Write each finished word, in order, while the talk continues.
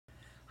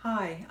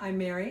Hi, I'm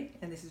Mary,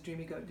 and this is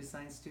Dreamy Goat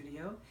Design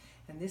Studio,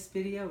 and this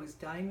video is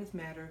Dyeing with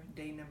Madder,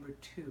 day number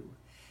 2.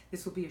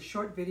 This will be a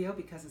short video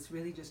because it's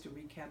really just a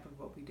recap of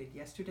what we did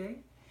yesterday.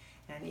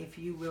 And if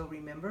you will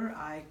remember,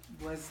 I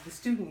was the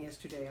student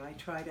yesterday. I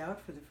tried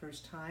out for the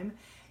first time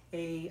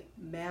a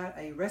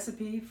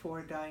recipe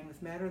for dyeing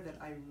with madder that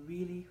I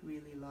really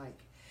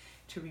like.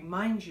 To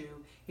remind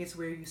you, it's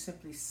where you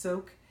simply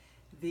soak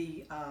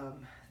the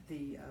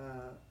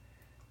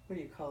what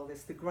do you call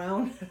this? The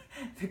ground,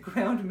 the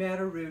ground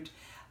madder root.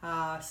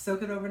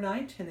 Soak it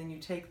overnight, and then you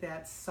take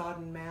that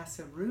sodden mass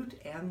of root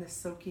and the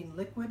soaking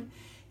liquid.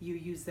 You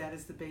use that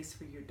as the base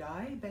for your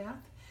dye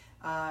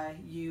bath.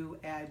 You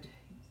add,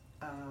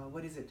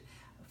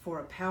 for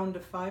a pound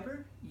of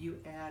fiber, you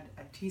add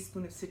a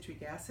teaspoon of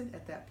citric acid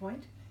at that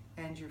point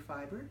and your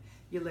fiber.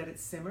 You let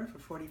it simmer for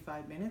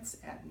 45 minutes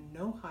at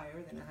no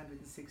higher than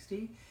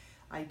 160,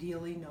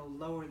 ideally no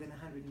lower than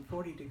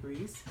 140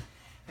 degrees.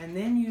 And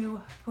then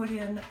you put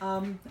in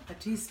a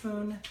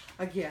teaspoon,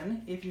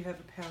 again, if you have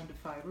a pound of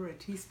fiber, a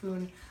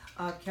teaspoon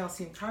of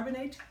calcium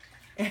carbonate,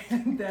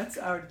 and that's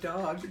our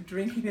dog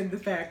drinking in the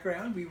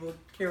background. We will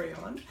carry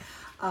on.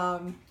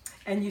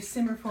 And you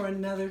simmer for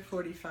another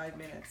 45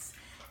 minutes.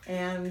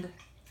 And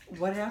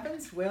what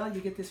happens? Well,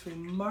 you get this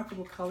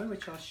remarkable color,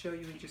 which I'll show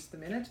you in just a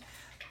minute.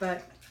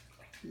 But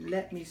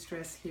let me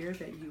stress here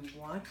that you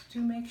want to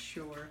make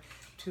sure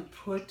to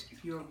put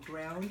your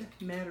ground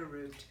madder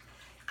root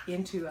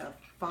into a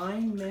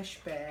fine mesh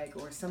bag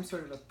or some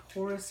sort of a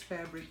porous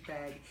fabric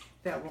bag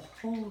that will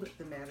hold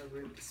the madder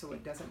root so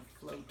it doesn't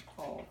float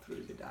all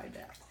through the dye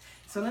bath.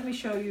 So let me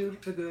show you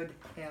the good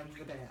and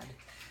the bad.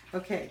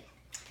 Okay,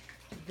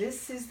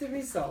 this is the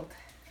result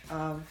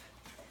of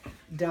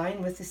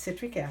dyeing with the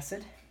citric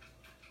acid.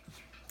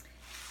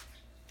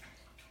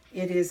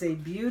 It is a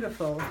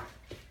beautiful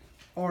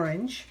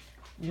orange,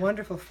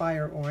 wonderful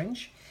fire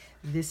orange.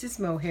 This is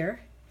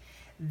mohair.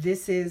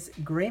 This is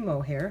gray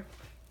mohair.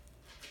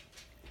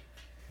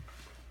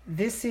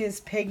 This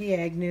is Peggy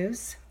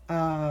Agnew's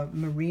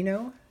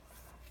merino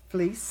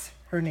fleece.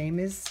 Her name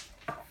is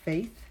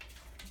Faith.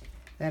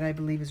 That I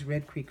believe is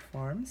Red Creek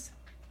Farms.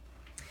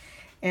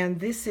 And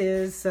this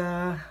is,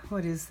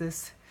 what is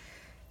this?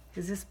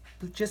 Is this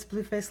just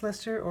Blue-Faced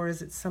Leicester or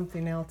is it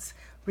something else?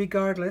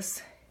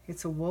 Regardless,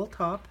 it's a wool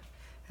top,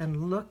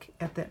 and look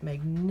at that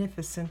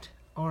magnificent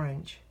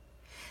orange.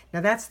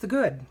 Now that's the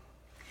good.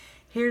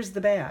 Here's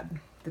the bad.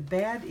 The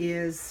bad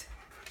is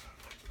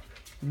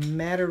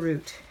madder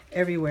root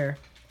everywhere.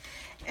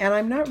 And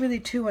I'm not really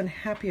too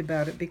unhappy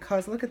about it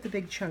because look at the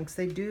big chunks.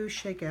 They do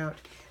shake out.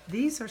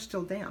 These are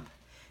still damp.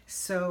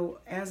 So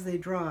as they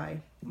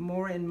dry,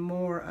 more and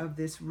more of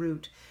this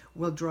root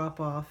will drop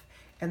off,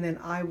 and then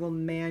I will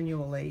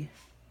manually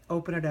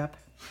open it up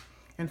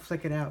and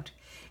flick it out.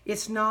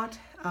 It's not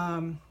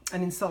an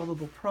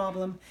insolvable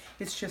problem.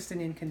 It's just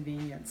an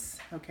inconvenience.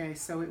 Okay,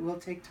 so it will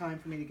take time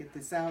for me to get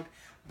this out,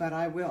 but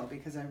I will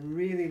because I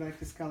really like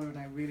this color and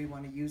I really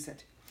want to use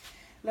it.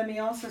 Let me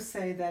also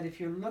say that if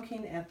you're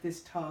looking at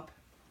this top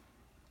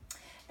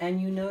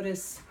and you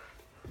notice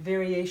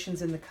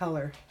variations in the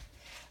color,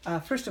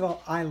 first of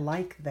all, I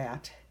like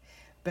that.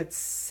 But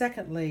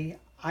secondly,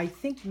 I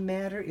think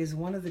madder is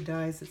one of the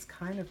dyes that's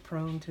kind of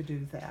prone to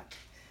do that.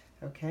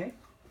 Okay?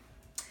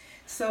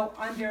 So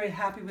I'm very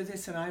happy with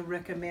this, and I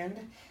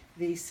recommend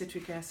the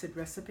citric acid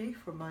recipe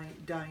for my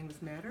dyeing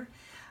with madder.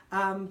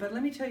 But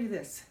let me tell you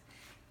this.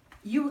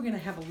 You are going to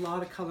have a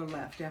lot of color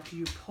left after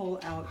you pull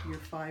out your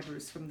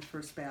fibers from the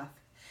first bath.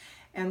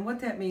 And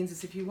what that means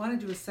is if you want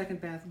to do a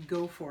second bath,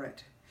 go for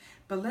it.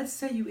 But let's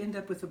say you end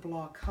up with a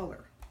blah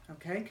color,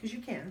 okay? Because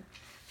you can.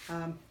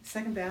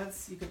 Second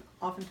baths, you can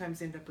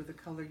oftentimes end up with a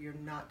color you're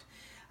not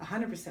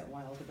 100%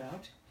 wild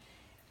about.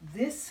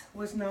 This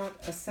was not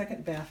a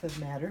second bath of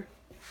madder.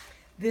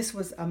 This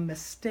was a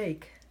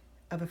mistake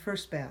of a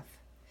first bath.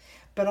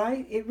 But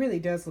it really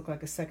does look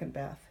like a second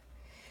bath.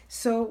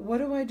 So what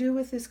do I do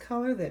with this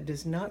color that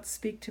does not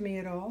speak to me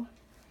at all?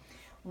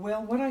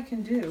 Well, what I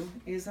can do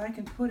is I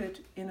can put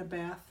it in a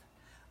bath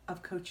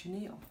of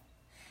cochineal.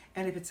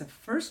 And if it's a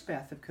first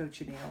bath of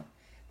cochineal,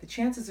 the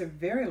chances are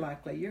very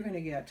likely you're going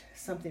to get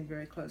something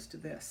very close to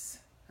this,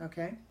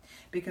 okay?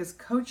 Because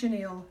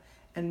cochineal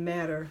and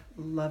madder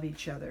love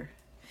each other.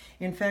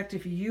 In fact,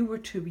 if you were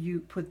to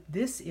put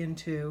this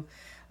into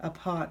a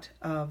pot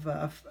of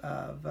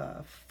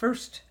a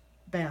first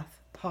bath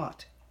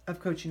pot of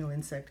cochineal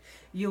insect,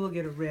 you will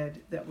get a red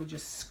that will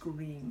just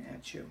scream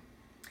at you.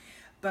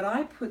 But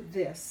I put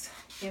this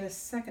in a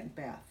second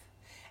bath,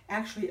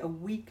 actually a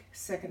weak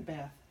second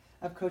bath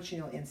of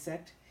cochineal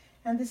insect,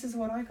 and this is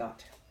what I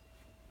got.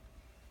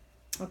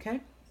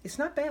 Okay, it's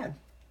not bad.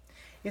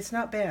 It's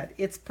not bad.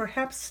 It's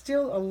perhaps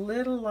still a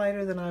little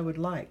lighter than I would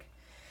like,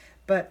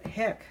 but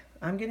heck,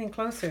 I'm getting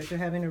closer to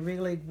having a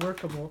really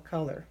workable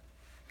color.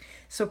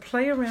 So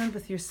play around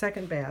with your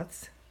second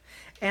baths.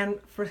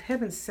 And for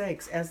heaven's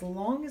sakes, as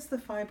long as the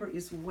fiber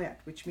is wet,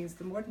 which means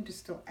the mordant is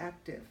still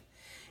active,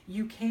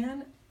 you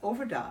can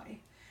overdye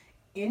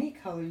any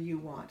color you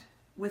want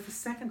with a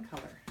second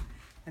color.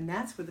 And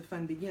that's where the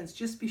fun begins.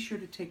 Just be sure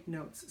to take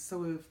notes,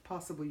 so if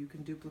possible you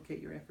can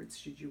duplicate your efforts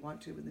should you want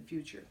to in the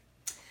future.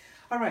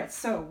 All right,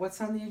 so what's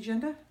on the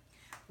agenda?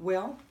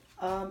 Well,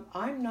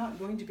 I'm not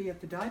going to be at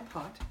the dye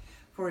pot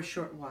for a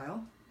short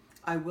while.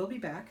 I will be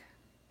back,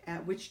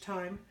 at which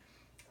time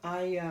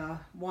I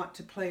want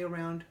to play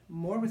around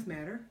more with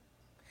matter,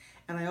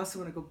 and I also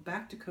want to go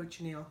back to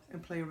cochineal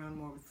and play around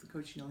more with the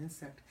cochineal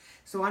insect.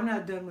 So I'm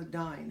not done with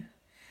dyeing,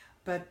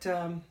 but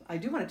I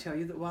do want to tell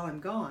you that while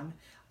I'm gone,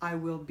 I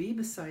will be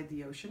beside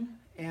the ocean,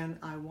 and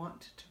I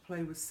want to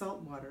play with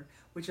salt water,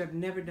 which I've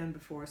never done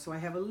before. So I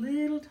have a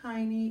little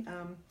tiny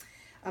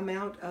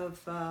amount of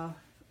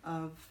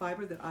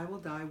fiber that I will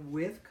dye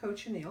with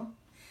cochineal,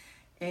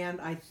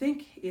 and I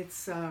think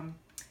it's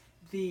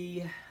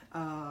the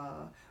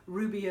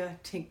Rubia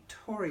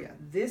tinctoria.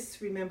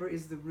 This, remember,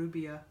 is the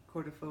Rubia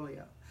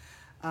cordifolia.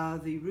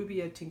 The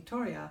Rubia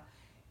tinctoria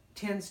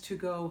tends to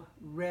go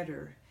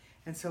redder,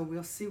 and so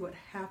we'll see what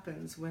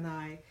happens when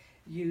I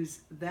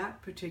use that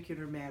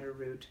particular madder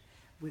root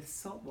with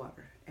salt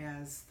water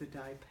as the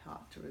dye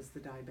pot, or as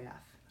the dye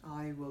bath.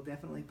 I will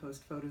definitely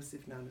post photos,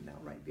 if not an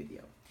outright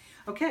video.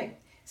 Okay,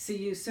 see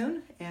you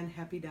soon, and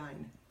happy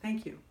dyeing.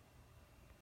 Thank you.